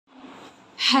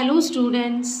Hello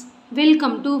students,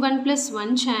 welcome to 1+1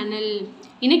 channel.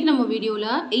 இன்னைக்கு நம்ம வீடியோல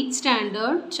 8th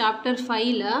standard chapter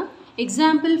 5ல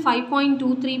example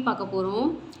 5.23 பார்க்க போறோம்.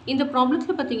 இந்த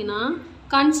ப்ராப்ளத்துல பாத்தீங்கன்னா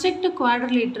construct a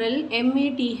quadrilateral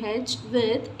MATH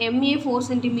with MA 4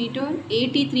 cm,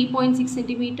 AT 3.6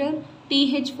 cm,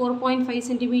 TH 4.5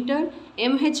 cm,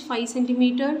 MH 5 cm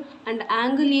and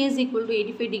angle A is equal to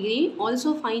 85 degree.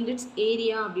 Also find its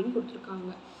area அப்படினு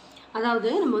கொடுத்திருக்காங்க. அதாவது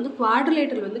நம்ம வந்து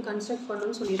குவாட்ரிலேட்டரல் வந்து கன்ஸ்ட்ரக்ட்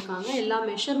பண்ணனும்னு சொல்லிருக்காங்க. எல்லா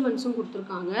மெஷர்மென்ட்ஸும்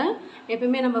கொடுத்திருக்காங்க.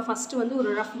 எப்பவுமே நம்ம ஃபர்ஸ்ட் வந்து ஒரு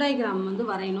ரஃப் டயகிராம் வந்து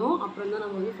வரையணும். அப்புறம் தான்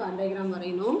நம்ம வந்து ஃபேர் டயகிராம்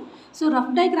வரையணும். சோ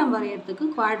ரஃப் டயகிராம் வரையறதுக்கு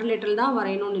குவாட்ரிலேட்டரல் தான்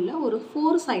வரையணும்னு இல்ல, ஒரு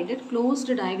 4 sided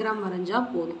closed டயகிராம் வரைஞ்சா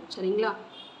போதும். சரிங்களா?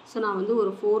 சோ நான் வந்து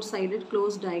ஒரு 4 sided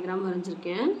closed டயகிராம்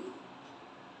வரைஞ்சிருக்கேன்.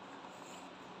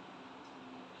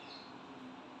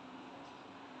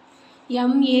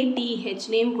 MATH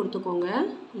நேம் கொடுத்துக்கோங்க.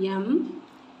 MATH.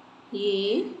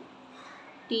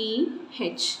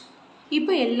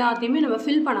 இப்போ எல்லாத்தையுமே நம்ம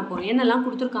ஃபில் பண்ண போறோம். என்னெல்லாம்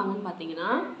கொடுத்திருக்காங்கன்னு பாத்தீங்கன்னா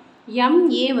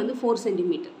MA வந்து 4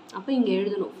 cm. அப்ப இங்க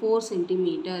எழுதணும் 4 cm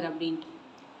அப்படினு.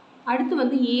 அடுத்து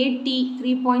வந்து AT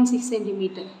 3.6 cm.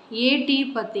 AT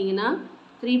பாத்தீங்கன்னா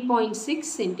 3.6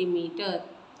 cm.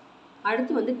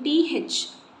 அடுத்து வந்து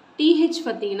TH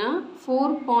பாத்தீங்கன்னா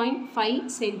 4.5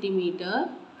 cm.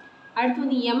 அடுத்து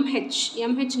வந்து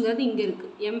MHங்கிறது இங்க இருக்கு.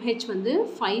 MH வந்து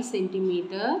 5 cm.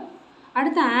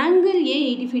 அடுத்து angle A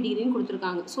 85 degree ன்னு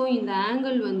கொடுத்திருக்காங்க. சோ இந்த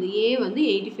angle வந்து A வந்து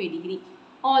 85 degree.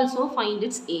 Also find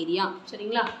its area.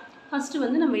 சரிங்களா? ஃபர்ஸ்ட்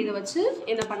வந்து நம்ம இத வச்சு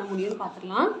என்ன பண்ண முடியும்னு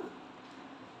பாத்துறலாம்.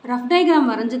 ரஃப் டயகிராம்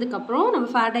வரைஞ்சதுக்கு அப்புறம்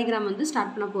நம்ம ஃபேர் டயகிராம் வந்து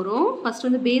ஸ்டார்ட் பண்ண போறோம். ஃபர்ஸ்ட்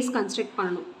வந்து பேஸ் கன்ஸ்ட்ரக்ட்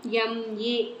பண்ணனும்.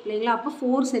 MA இல்லைங்களா? அப்ப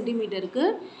 4 cm க்கு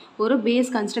ஒரு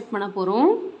பேஸ் கன்ஸ்ட்ரக்ட் பண்ண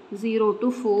போறோம். 0 to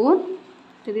 4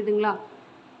 தெரியுதுங்களா?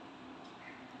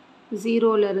 0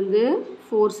 ல இருந்து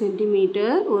 4 cm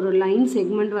ஒரு லைன்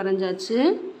செக்மெண்ட் வரைஞ்சாச்சு.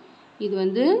 இது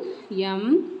வந்து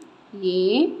MA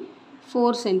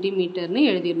 4 cm ன்னு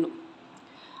எழுதிரணும்.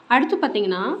 அடுத்து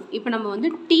பாத்தீங்கன்னா இப்போ நம்ம வந்து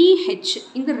TH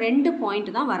இந்த ரெண்டு பாயிண்ட்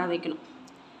தான் வர வைக்கணும்.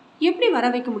 எப்படி வர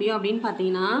வைக்க முடியும் அப்படினு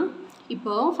பாத்தீங்கன்னா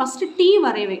இப்போ ஃபர்ஸ்ட் T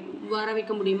வர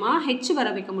வைக்க முடியுமா, H வர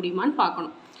வைக்க முடியுமான்னு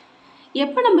பார்க்கணும்.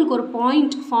 எப்ப நமக்கு ஒரு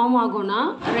பாயிண்ட் ஃபார்ம் ஆகும்னா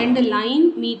ரெண்டு லைன்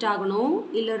மீட் ஆகணும்,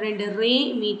 இல்ல ரெண்டு ரே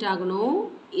மீட் ஆகணும்,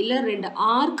 இல்ல ரெண்டு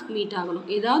ஆர்க் மீட் ஆகணும்.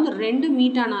 ஏதாவது ரெண்டு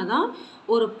மீட் ஆனாதான்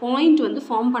ஒரு பாயிண்ட் வந்து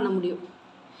ஃபார்ம் பண்ண முடியும்.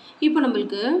 இப்போ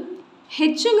நமக்கு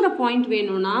Hங்கற பாயிண்ட்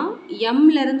வேணும்னா M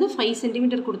ல இருந்து 5 cm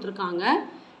கொடுத்திருக்காங்க.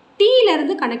 T ல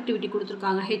இருந்து கனெக்டிவிட்டி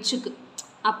கொடுத்திருக்காங்க Hக்கு.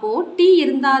 அப்போ T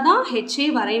இருந்தாதான் H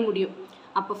வரைய முடியும்.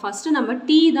 அப்ப ஃபர்ஸ்ட் நம்ம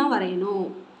T தான் வரையணும்.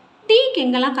 T க்கு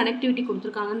எங்கெல்லாம் கனெக்டிவிட்டி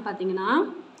கொடுத்திருக்காங்கன்னு பாத்தீங்கன்னா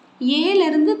A ல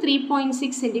இருந்து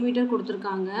 3.6 cm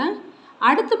கொடுத்திருக்காங்க.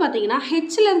 அடுத்து பாத்தீங்கன்னா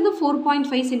H ல இருந்து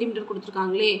 4.5 cm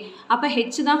கொடுத்திருக்காங்களே. அப்ப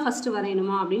H தான் ஃபர்ஸ்ட்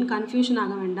வரையணுமா அப்படினு கன்ஃபியூஷன்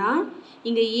ஆக வேண்டாம்.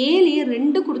 இங்க A லயே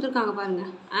ரெண்டு கொடுத்திருக்காங்க பாருங்க.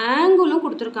 ஆங்கிளும்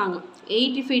கொடுத்திருக்காங்க.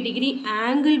 85 டிகிரி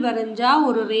ஆங்கிள் வரைஞ்சா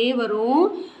ஒரு ரே வரும்.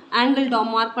 ஆங்கிள்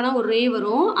மார்க் பண்ணா ஒரு ரே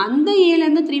வரும். அந்த A ல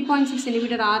இருந்து 3.6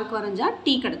 cm ஆர்க் வரைஞ்சா T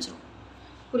கிடைச்சிரும்.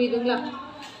 புரியுதுங்களா?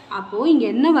 அப்போ இங்க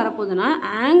என்ன வர போகுதுன்னா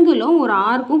ஆங்கிளும் ஒரு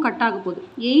ஆர்க்கும் கட் ஆக போகுது.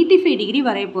 85 டிகிரி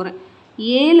வரைய போறேன்.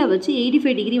 A ல வச்சு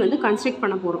 85 டிகிரி வந்து கன்ஸ்ட்ரக்ட்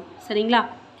பண்ண போறோம். சரிங்களா?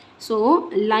 சோ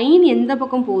லைன் எந்த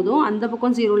பக்கம் போதோ அந்த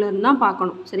பக்கம் 0 ல இருந்து தான்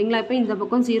பார்க்கணும். சரிங்களா? இப்போ இந்த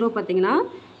பக்கம் 0 பாத்தீங்கன்னா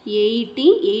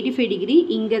 85 டிகிரி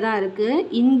இங்க தான் இருக்கு.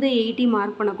 இந்த 80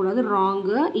 மார்க் பண்ண கூடாது,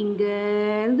 ராங். இங்க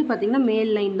இருந்து பாத்தீங்கன்னா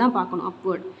மேல் லைன் தான் பார்க்கணும்,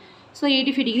 அப்வர்ட். சோ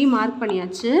 85 டிகிரி மார்க்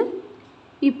பண்ணியாச்சு.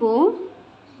 இப்போ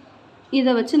இத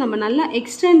வச்சு நம்ம நல்லா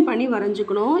எக்ஸ்டெண்ட் பண்ணி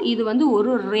வரைஞ்சுக்கணும். இது வந்து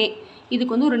ஒரு ரே.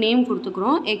 இதுக்கு வந்து ஒரு நேம்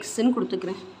கொடுத்துக்கறோம். X ன்னு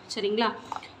கொடுத்துக்கறேன். சரிங்களா?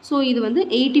 சோ இது வந்து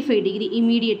 85 டிகிரி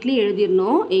இமிடியேட்லி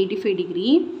எழுதிரணும். 85 டிகிரி.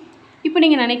 இப்போ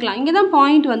நீங்க நினைக்கலாம் இங்க தான்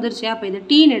பாயிண்ட் வந்துருச்சு, அப்ப இத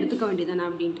T ன்னு எடுத்துக்க வேண்டியதானே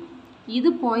அப்படினு. இது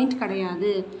பாயிண்ட்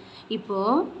கிடையாது. இப்போ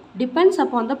டிபெண்ட்ஸ்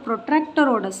upon the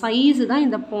protractorோட சைஸ் தான்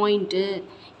இந்த பாயிண்ட்.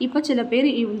 இப்போ சில பேர்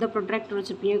இந்த protractor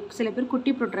வச்சிருப்பீங்க, சில பேர்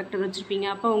குட்டி protractor வச்சிருப்பீங்க.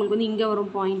 அப்ப உங்களுக்கு வந்து இங்க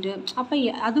வரும் பாயிண்ட். அப்ப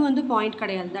அது வந்து பாயிண்ட்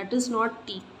கிடையாது. that is not T.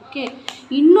 Okay.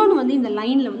 இன்னொன்னு வந்து இந்த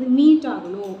லைன்ல வந்து மீட்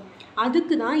ஆகணும்.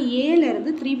 அதுக்கு தான் A ல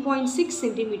இருந்து 3.6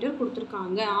 cm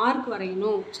கொடுத்திருக்காங்க. ஆர்க்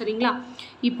வரையணும். சரிங்களா?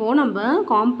 இப்போ நம்ம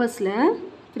காம்பஸ்ல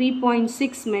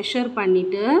 3.6 மெஷர்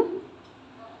பண்ணிட்டு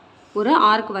ஒரு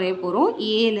ஆர்க் வரைய போறோம்.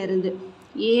 A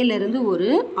ல இருந்து ஒரு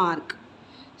ஆர்க்.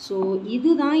 சோ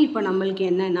இதுதான் இப்போ நமக்கு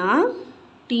என்னன்னா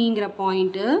Tங்கற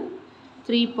பாயிண்ட்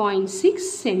 3.6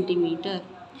 cm.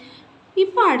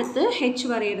 இப்போ அடுத்து H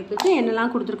வரையறதுக்கு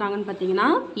என்னெல்லாம் கொடுத்திருக்காங்கன்னு பாத்தீங்கன்னா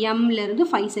M ல இருந்து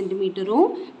 5 cm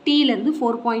T ல இருந்து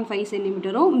 4.5 cm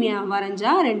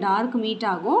வரைஞ்சா ரெண்டு ஆர்க் மீட்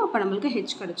ஆகும். அப்ப நமக்கு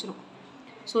H கிடைச்சிரும்.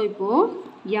 சோ இப்போ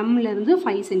M ல இருந்து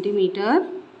 5 cm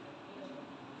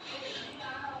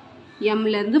M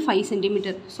ல இருந்து 5 cm.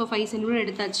 சோ 5 cm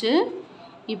எடுத்தாச்சு.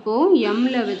 இப்போ M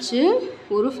ல வச்சு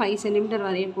ஒரு 5 cm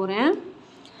வரைய போறேன்.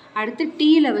 அடுத்து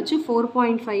டீயில் வச்சு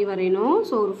 4.5 வரையணும்.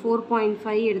 ஸோ ஒரு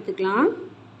 4.5 எடுத்துக்கலாம்.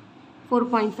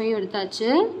 4.5 எடுத்தாச்சு.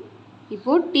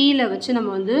 இப்போது டீயில் வச்சு நம்ம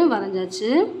வந்து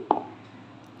வரைஞ்சாச்சு.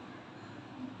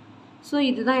 ஸோ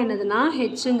இதுதான் என்னதுன்னா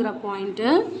ஹெச்ங்கிற பாயிண்ட்டு.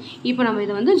 இப்போ நம்ம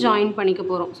இதை வந்து ஜாயின் பண்ணிக்க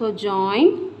போகிறோம். ஸோ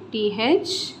ஜாயின்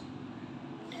டிஹெச்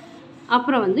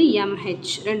அப்புறம் வந்து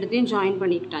எம்ஹெச் ரெண்டுத்தையும் ஜாயின்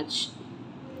பண்ணிக்கிட்டாச்சு.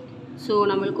 ஸோ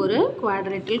நம்மளுக்கு ஒரு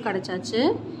குவாட்ரேட்டில் கிடச்சாச்சு.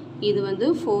 இது வந்து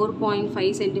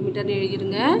 4.5 சென்டிமீட்டர்னு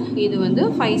எழுதிருங்க. இது வந்து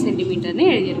 5 சென்டிமீட்டர்னு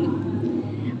எழுதிருங்க.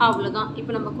 அவ்வளோதான்.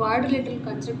 இப்போ நம்ம குவாட்ரேட்டில்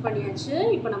கன்ஸ்ட்ரக்ட் பண்ணியாச்சு.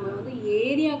 இப்போ நம்ம வந்து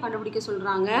ஏரியா கண்டுபிடிக்க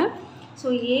சொல்கிறாங்க. So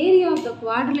area of the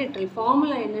குவாட்ரேட்டில்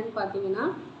formula என்னன்னு பார்த்தீங்கன்னா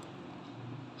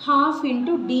half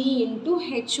into d into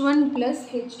h1 plus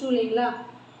h2 இல்லைங்களா.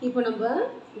 இப்போ நம்ம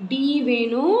d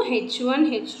வேணும், h1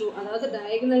 h2 அதாவது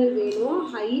டயகனல் வேணும்,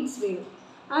 ஹைட்ஸ் வேணும்.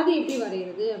 அது எப்படி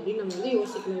வரைகிறது அப்படின்னு நம்ம வந்து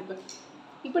யோசிக்கணும்.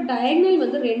 இப்போ டயகனல்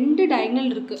வந்து 2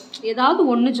 டயகனல் இருக்குது. ஏதாவது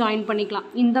ஒன்று ஜாயின் பண்ணிக்கலாம்.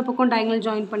 இந்த பக்கம் டயகனல்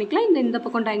ஜாயின் பண்ணிக்கலாம், இந்த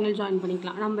பக்கம் டயகனல் ஜாயின்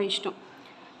பண்ணிக்கலாம், நம்ம இஷ்டம்.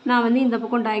 நான் வந்து இந்த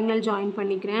பக்கம் டயகனல் ஜாயின்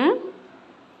பண்ணிக்கிறேன்.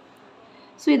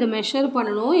 ஸோ இதை மெஷர்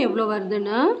பண்ணணும் எவ்வளோ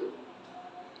வருதுன்னு.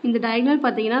 இந்த டயகனல்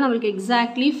பார்த்தீங்கன்னா நம்மளுக்கு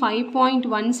எக்ஸாக்ட்லி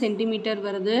 5.1 சென்டிமீட்டர்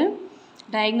வருது.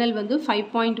 டயகனல் வந்து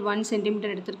 5.1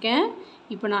 சென்டிமீட்டர் எடுத்திருக்கேன்.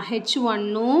 இப்போ நான்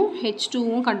h1ம்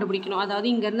h2வும் கண்டுபிடிக்கணும். அதாவது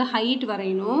இங்கேருந்து ஹைட்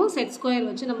வரையணும். செட் ஸ்கொயர்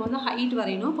வச்சு நம்ம வந்து ஹைட்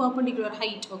வரையணும், பர்பெண்டிகுலர்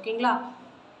ஹைட். ஓகேங்களா.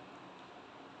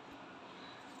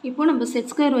 இப்போ நம்ம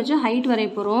செட் ஸ்கொயர் வச்சு ஹைட் வரைய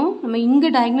போகிறோம். நம்ம இங்கே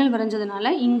டயகனல் வரைஞ்சதுனால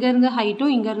இங்கேருந்து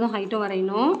ஹைட்டும்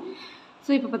வரையணும்.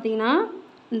 ஸோ இப்போ பார்த்தீங்கன்னா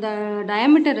இந்த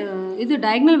டயமீட்டர் இது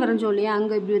டயகனல் வரைஞ்சோம் இல்லையா,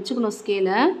 அங்கே இப்படி வச்சுக்கணும்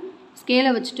ஸ்கேலை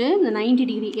வச்சுட்டு இந்த 90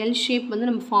 டிகிரி எல் ஷேப் வந்து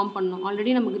நம்ம ஃபார்ம் பண்ணணும்.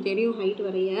 ஆல்ரெடி நமக்கு தெரியும் ஹைட்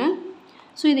வரைய.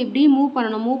 ஸோ இதை இப்படி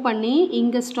மூவ் பண்ணி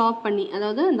இங்கே ஸ்டாப் பண்ணி,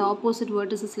 அதாவது அந்த ஆப்போசிட்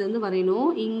வெர்டிசஸ்லேருந்து வரையணும்.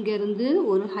 இங்கேருந்து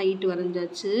ஒரு ஹைட்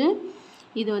வரைஞ்சாச்சு.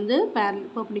 இது வந்து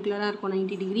பர்பெண்டிகுலராக இருக்கும்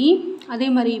 90 டிகிரி. அதே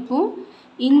மாதிரி இப்போது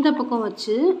இந்த பக்கம்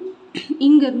வச்சு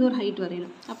இங்கேருந்து ஒரு ஹைட்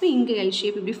வரையணும். அப்போ இங்கே எல்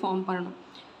ஷேப் இப்படி ஃபார்ம் பண்ணணும்.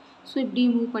 ஸோ இப்படி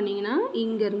மூவ் பண்ணிங்கன்னா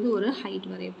இங்கேருந்து ஒரு ஹைட்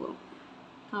வரைய போகிறோம்.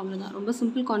 அவ்வளோதான். ரொம்ப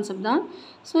சிம்பிள் கான்செப்ட் தான்.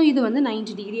 ஸோ இது வந்து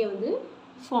 90 டிகிரியை வந்து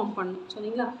ஃபார்ம் பண்ணணும்.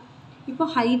 சரிங்களா. இப்போ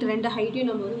ஹைட் 2 ஹைட்டையும்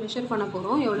நம்ம வந்து மெஷர் பண்ண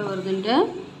போகிறோம் எவ்வளோ வருதுன்ட்டு.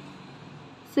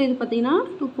 ஸோ இது பார்த்திங்கன்னா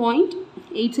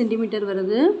 2.8 சென்டிமீட்டர்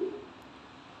வருது.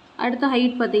 அடுத்த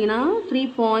ஹைட் பார்த்திங்கன்னா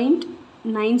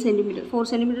 3.9 சென்டிமீட்டர். 4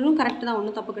 சென்டிமீட்டரும் கரெக்டு தான்,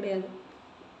 ஒன்றும் தப்பு கிடையாது.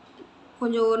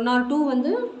 கொஞ்சம் 1 or 2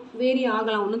 வந்து வேரி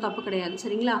ஆகலாம், ஒன்றும் தப்பு கிடையாது.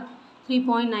 சரிங்களா.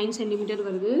 3.9 சென்டிமீட்டர்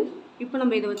வருது. இப்போ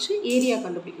நம்ம இதை வச்சு ஏரியா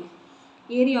கண்டுபிடிக்கணும்.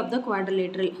 Area of the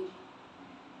quadrilateral.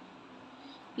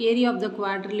 Area of the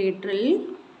quadrilateral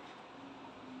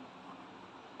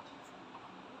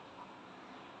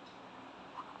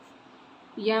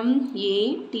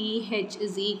MATH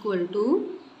is equal to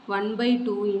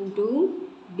 1/2 into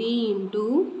D into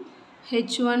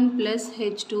H1 plus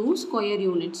H2 square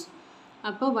units.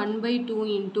 அப்போ 1/2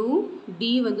 into D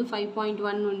வந்து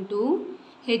 5.1 into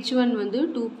H1 வந்து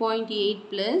 2.8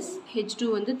 plus H2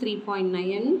 வந்து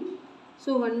 3.9. ஸோ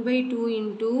 1/2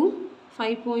 into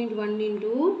 5.1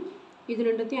 into இது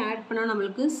ரெண்டுத்தையும் ஆட் பண்ணால்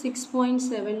நம்மளுக்கு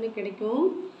 6.7 கிடைக்கும்.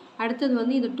 அடுத்தது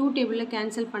வந்து இந்த 2 டேபிளில்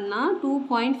கேன்சல் பண்ணால்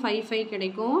 2.55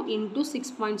 கிடைக்கும் இன்ட்டு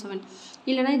 6.7.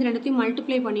 இல்லைனா இது ரெண்டுத்தையும்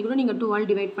மல்டிப்ளை பண்ணி கூட நீங்கள் 2ஆல்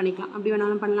டிவைட் பண்ணிக்கலாம். அப்படி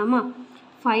வேணாலும் பண்ணலாமா.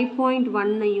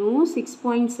 5.1ஐயும்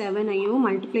 6.7ஐயும்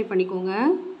மல்டிப்ளை பண்ணிக்கோங்க.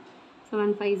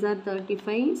 7 5s are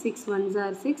 35, 6 1s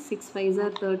are 6, 6 5s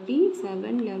are 30,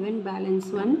 7 11 balance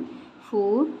 1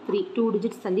 4 3 2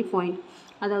 digits தள்ளி பாயிண்ட்,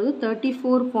 அதாவது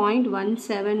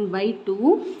 34.17/2.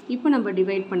 இப்போ நம்ம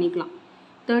டிவைட் பண்ணிக்கலாம்.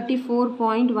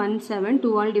 34.17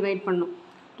 2ஆல் டிவைட் பண்ணோம்.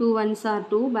 2 1s are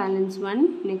 2, balance 1,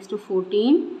 next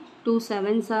 14, 2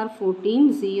 7s are 14,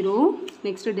 0,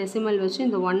 next decimal வச்சு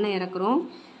இந்த 1 இறக்குறோம்.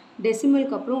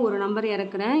 டெசிமலுக்கு அப்புறம் ஒரு நம்பர்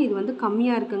இறக்குறேன். இது வந்து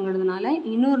கம்மியாக இருக்குங்கிறதுனால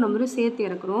இன்னொரு நம்பரும் சேர்த்து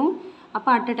இறக்குறோம். அப்போ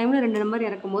அட் அ டைமில் 2 நம்பர்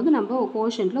இறக்கும் போது நம்ம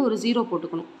கோஷன்ட்டில் ஒரு 0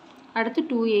 போட்டுக்கணும். அடுத்து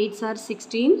 2 8s are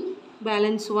 16,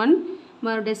 பேலன்ஸ் 1,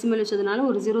 டெசிமல் வச்சதுனால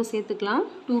ஒரு 0 சேர்த்துக்கலாம்.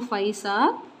 2 5s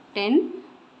are 10,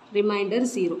 reminder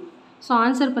 0. So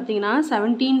answer பார்த்தீங்கன்னா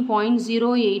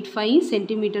 17.085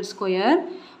 சென்டிமீட்டர் ஸ்கொயர்.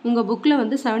 உங்கள் புக்கில்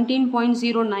வந்து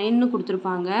 17.09ன்னு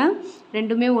கொடுத்துருப்பாங்க.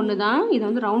 ரெண்டுமே ஒன்று தான். இதை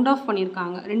வந்து ரவுண்ட் ஆஃப்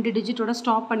பண்ணியிருக்காங்க, 2 டிஜிட்டோட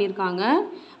ஸ்டாப் பண்ணியிருக்காங்க.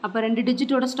 அப்போ 2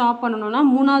 டிஜிட்டோட ஸ்டாப் பண்ணணும்னா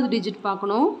 3ஆவது டிஜிட்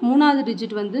பார்க்கணும். 3ஆவது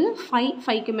டிஜிட் வந்து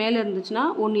 5க்கு மேலே இருந்துச்சுன்னா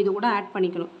 1 இது கூட ஆட்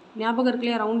பண்ணிக்கணும். ஞாபகம்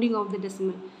இருக்குல்லையா, rounding of the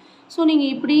decimal. So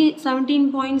நீங்கள் இப்படி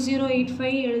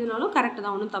 17.085 எழுதினாலும் கரெக்டு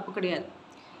தான், ஒன்றும் தப்பு கிடையாது.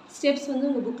 ஸ்டெப்ஸ் வந்து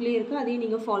உங்கள் புக்லேயே இருக்குது, அதையும்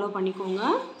நீங்கள் ஃபாலோ பண்ணிக்கோங்க.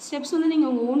 ஸ்டெப்ஸ் வந்து நீங்கள்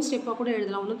உங்கள் ஓன் ஸ்டெப்பாக கூட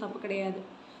எழுதலாம், ஒன்றும் தப்பு கிடையாது.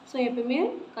 ஸோ எப்பவுமே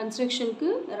கன்ஸ்ட்ரக்ஷனுக்கு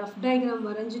ரஃப் டயக்ராம்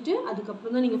வரைஞ்சிட்டு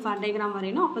அதுக்கப்புறம் தான் நீங்கள் ஃபேர் டயக்ராம்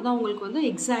வரையணும். அப்போ தான் உங்களுக்கு வந்து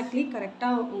எக்ஸாக்ட்லி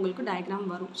கரெக்டாக உங்களுக்கு டயக்ராம்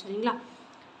வரும். சரிங்களா.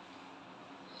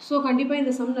 ஸோ கண்டிப்பாக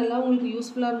இந்த சம் நல்லா உங்களுக்கு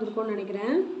யூஸ்ஃபுல்லாக இருந்திருக்கும்னு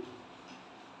நினைக்கிறேன்.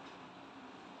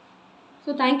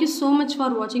 So thank you so much for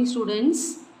watching,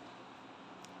 students.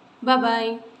 Bye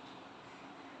bye.